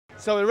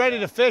So we're ready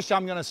to fish.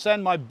 I'm going to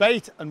send my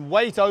bait and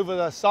weight over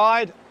the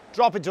side,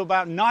 drop it to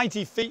about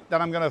 90 feet,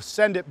 then I'm going to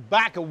send it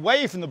back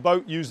away from the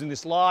boat using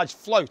this large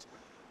float.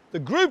 The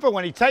grouper,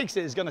 when he takes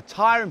it, is going to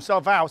tire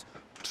himself out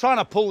trying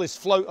to pull this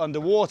float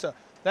underwater.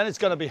 Then it's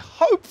going to be,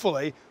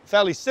 hopefully,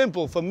 fairly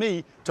simple for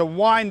me to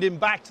wind him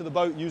back to the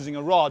boat using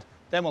a rod.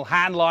 Then we'll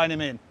hand line him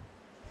in.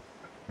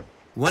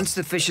 Once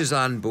the fish is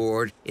on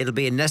board, it'll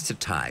be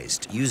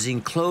anesthetized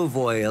using clove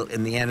oil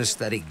in the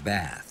anesthetic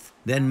bath.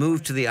 Then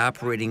moved to the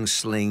operating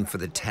sling for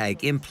the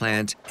tag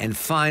implant, and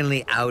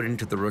finally out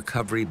into the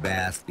recovery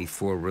bath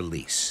before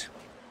release.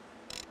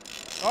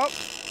 Oh,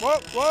 whoa,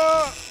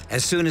 whoa.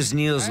 As soon as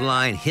Neil's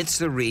line hits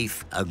the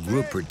reef, a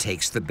grouper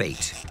takes the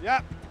bait.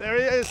 Yeah, there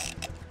he is.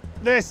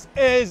 This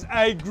is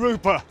a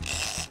grouper.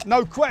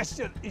 No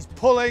question. He's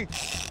pulling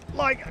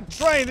like a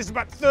train. There's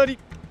about 30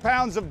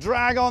 pounds of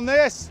drag on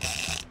this.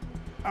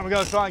 And we're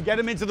going to try and get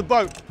him into the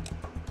boat.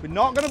 We're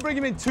not going to bring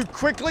him in too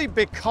quickly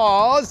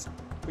because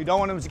we don't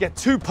want him to get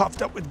too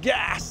puffed up with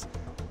gas.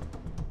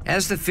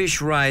 As the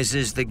fish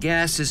rises, the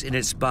gases in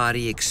its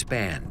body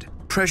expand,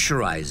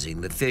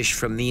 pressurizing the fish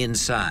from the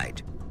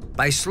inside.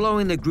 By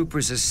slowing the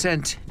grouper's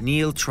ascent,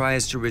 Neil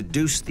tries to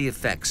reduce the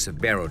effects of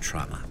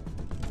barotrauma.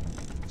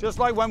 Just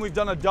like when we've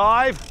done a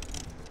dive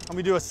and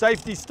we do a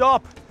safety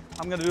stop,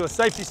 I'm going to do a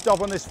safety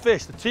stop on this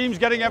fish. The team's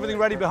getting everything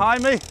ready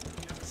behind me.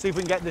 See if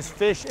we can get this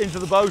fish into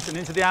the boat and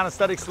into the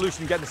anesthetic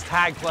solution and get this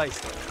tag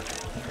placed.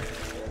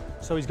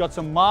 So he's got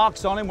some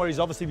marks on him where he's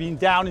obviously been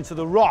down into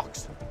the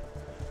rocks.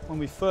 When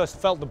we first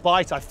felt the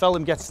bite, I felt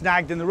him get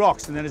snagged in the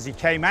rocks, and then as he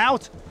came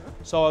out,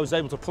 so I was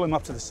able to pull him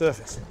up to the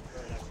surface.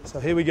 So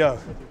here we go.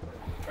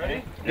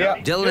 Ready? Yeah.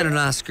 Dylan and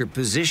Oscar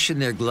position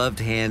their gloved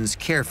hands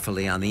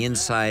carefully on the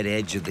inside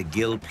edge of the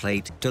gill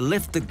plate to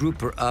lift the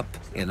grouper up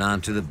and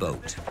onto the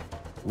boat.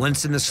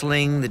 Once in the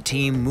sling, the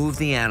team move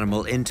the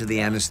animal into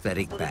the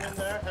anesthetic bath.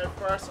 At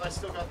first, I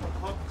still got the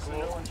hook, so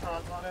no one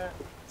trod on it.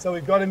 So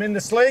we've got him in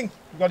the sling,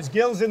 we've got his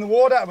gills in the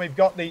water, and we've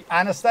got the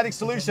anesthetic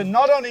solution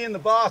not only in the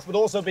bath, but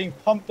also being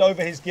pumped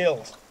over his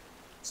gills.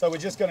 So we're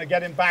just going to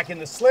get him back in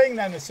the sling.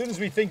 Then as soon as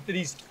we think that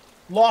he's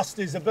lost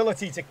his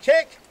ability to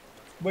kick,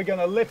 we're going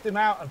to lift him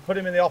out and put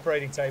him in the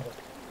operating table.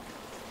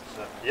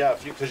 So, yeah,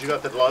 because you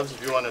got the gloves,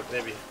 if you want to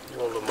maybe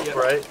roll them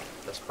upright,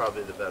 that's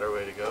probably the better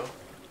way to go.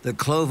 The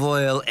clove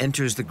oil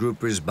enters the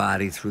grouper's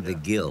body through the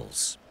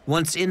gills.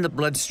 Once in the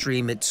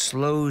bloodstream, it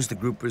slows the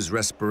grouper's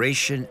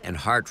respiration and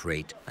heart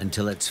rate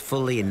until it's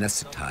fully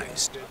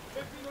anesthetized.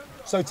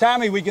 So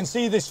Tammy, we can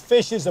see this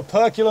fish is a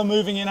operculum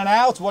moving in and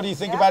out. What do you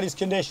think about his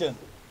condition?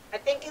 I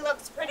think he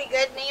looks pretty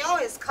good, Neil.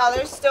 His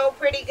color's still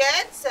pretty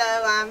good. So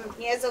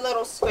he is a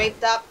little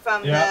scraped up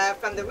from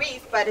the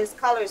reef, but his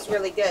color's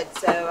really good.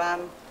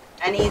 So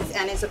and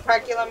his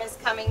operculum is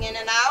coming in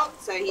and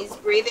out, so he's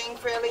breathing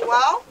fairly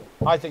well.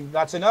 I think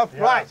that's enough.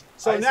 Yeah. Right.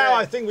 So now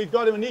I think we've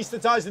got him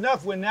anesthetized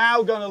enough. We're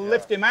now going to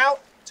lift him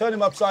out, turn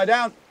him upside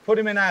down, put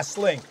him in our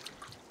sling.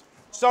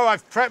 So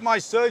I've prepped my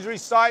surgery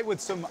site with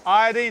some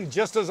iodine,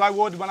 just as I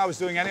would when I was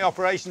doing any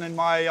operation in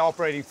my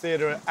operating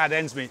theatre at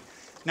Ensmead.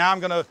 Now I'm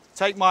going to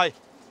take my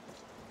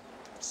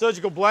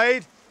surgical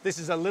blade. This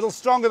is a little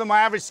stronger than my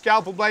average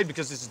scalpel blade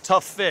because it's a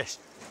tough fish.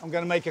 I'm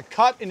going to make a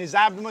cut in his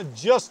abdomen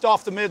just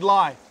off the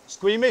midline.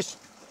 Squeamish,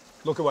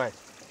 look away.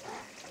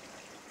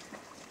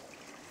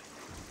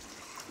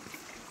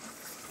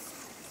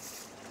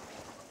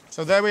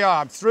 So there we are,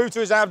 I'm through to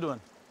his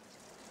abdomen.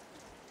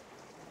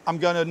 I'm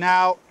going to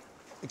now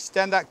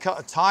extend that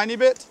cut a tiny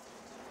bit,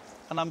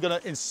 and I'm going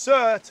to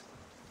insert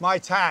my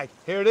tag.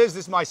 Here it is,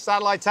 this is my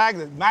satellite tag.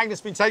 The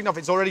magnet's been taken off,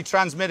 it's already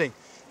transmitting.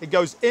 It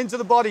goes into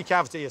the body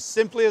cavity, as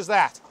simply as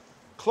that.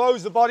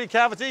 Close the body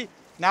cavity,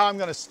 now I'm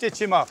going to stitch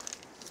him up.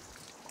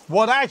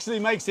 What actually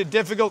makes it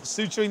difficult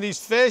suturing these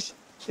fish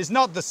is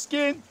not the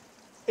skin,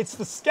 it's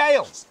the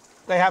scales.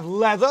 They have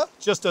leather,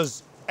 just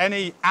as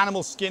any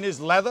animal skin is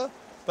leather,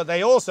 but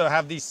they also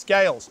have these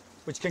scales,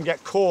 which can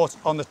get caught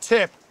on the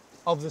tip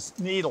of this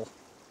needle.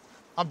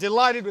 I'm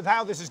delighted with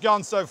how this has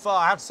gone so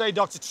far. I have to say,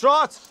 Dr.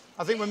 Trott,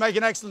 I think we're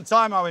making excellent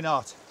time, are we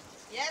not?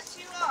 Yes,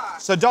 you are.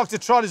 So Dr.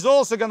 Trott is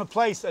also going to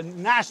place a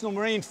National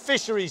Marine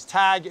Fisheries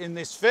tag in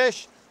this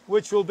fish,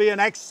 which will be an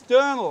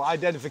external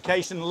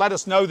identification and let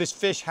us know this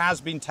fish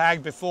has been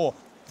tagged before.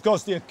 Of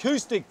course, the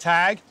acoustic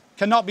tag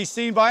cannot be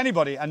seen by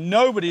anybody, and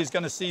nobody is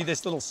going to see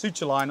this little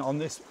suture line on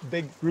this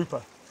big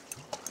grouper.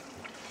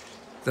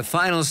 The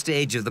final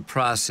stage of the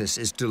process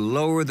is to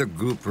lower the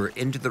grouper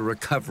into the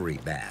recovery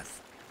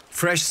bath.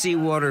 Fresh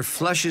seawater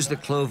flushes the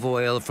clove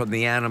oil from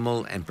the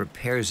animal and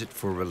prepares it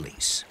for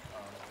release.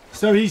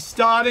 So he's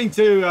starting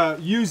to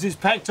use his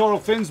pectoral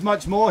fins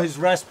much more. His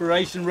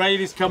respiration rate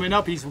is coming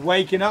up. He's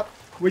waking up.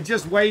 We're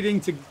just waiting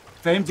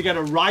for him to get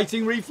a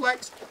righting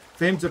reflex,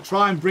 for him to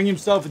try and bring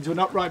himself into an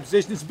upright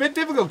position. It's a bit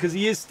difficult because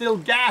he is still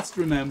gassed,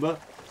 remember?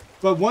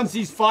 But once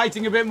he's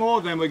fighting a bit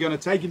more, then we're going to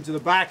take him to the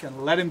back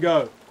and let him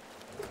go.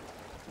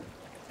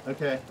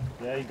 Okay.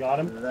 Yeah, you got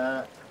him.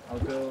 That. I'll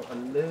go a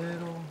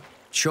little.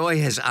 Choi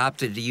has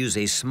opted to use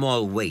a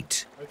small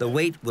weight. The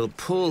weight will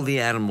pull the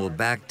animal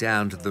back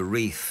down to the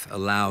reef,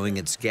 allowing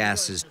its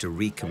gases to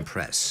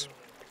recompress.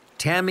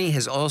 Tammy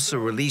has also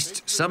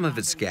released some of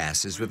its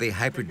gases with a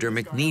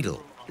hypodermic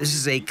needle. This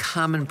is a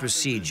common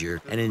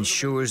procedure and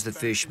ensures the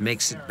fish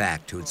makes it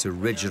back to its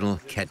original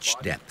catch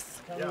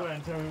depth. Yeah.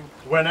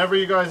 Whenever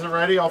you guys are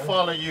ready, I'll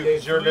follow you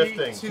because you're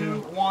lifting. 3,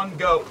 2, 1,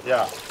 go.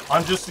 Yeah,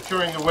 I'm just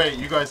securing the weight.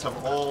 You guys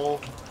have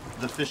all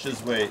the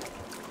fish's weight.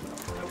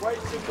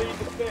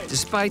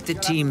 Despite the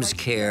team's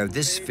care,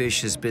 this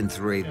fish has been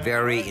through a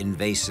very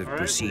invasive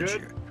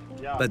procedure.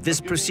 But this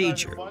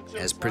procedure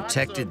has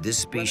protected this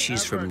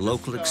species from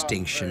local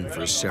extinction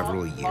for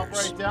several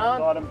years.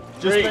 Down.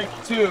 3,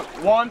 2,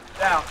 1,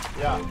 down.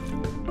 Yeah.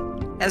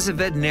 As a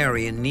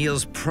veterinarian,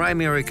 Neil's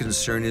primary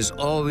concern is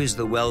always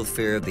the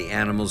welfare of the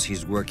animals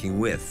he's working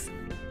with.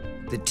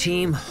 The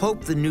team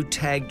hope the new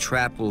tag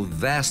trap will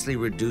vastly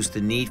reduce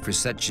the need for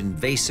such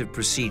invasive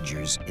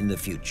procedures in the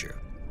future.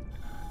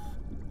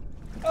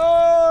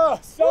 Oh,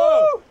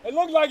 so it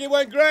looked like it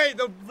went great.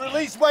 The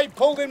release weight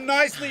pulled him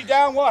nicely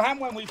down. What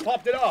happened when we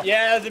popped it off?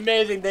 Yeah, it was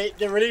amazing.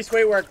 The release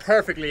weight worked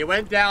perfectly. It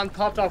went down,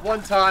 popped off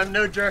one time,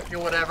 no jerking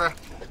or whatever,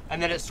 and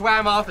then it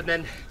swam off and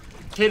then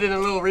hid in a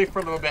little reef for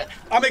a little bit.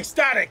 I'm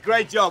ecstatic.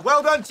 Great job.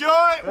 Well done,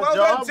 Joy. Good well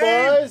job, done,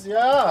 team. boys.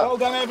 Yeah. Well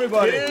done,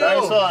 everybody.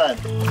 Nice one.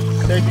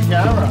 Take the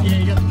camera. Yeah,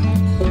 you got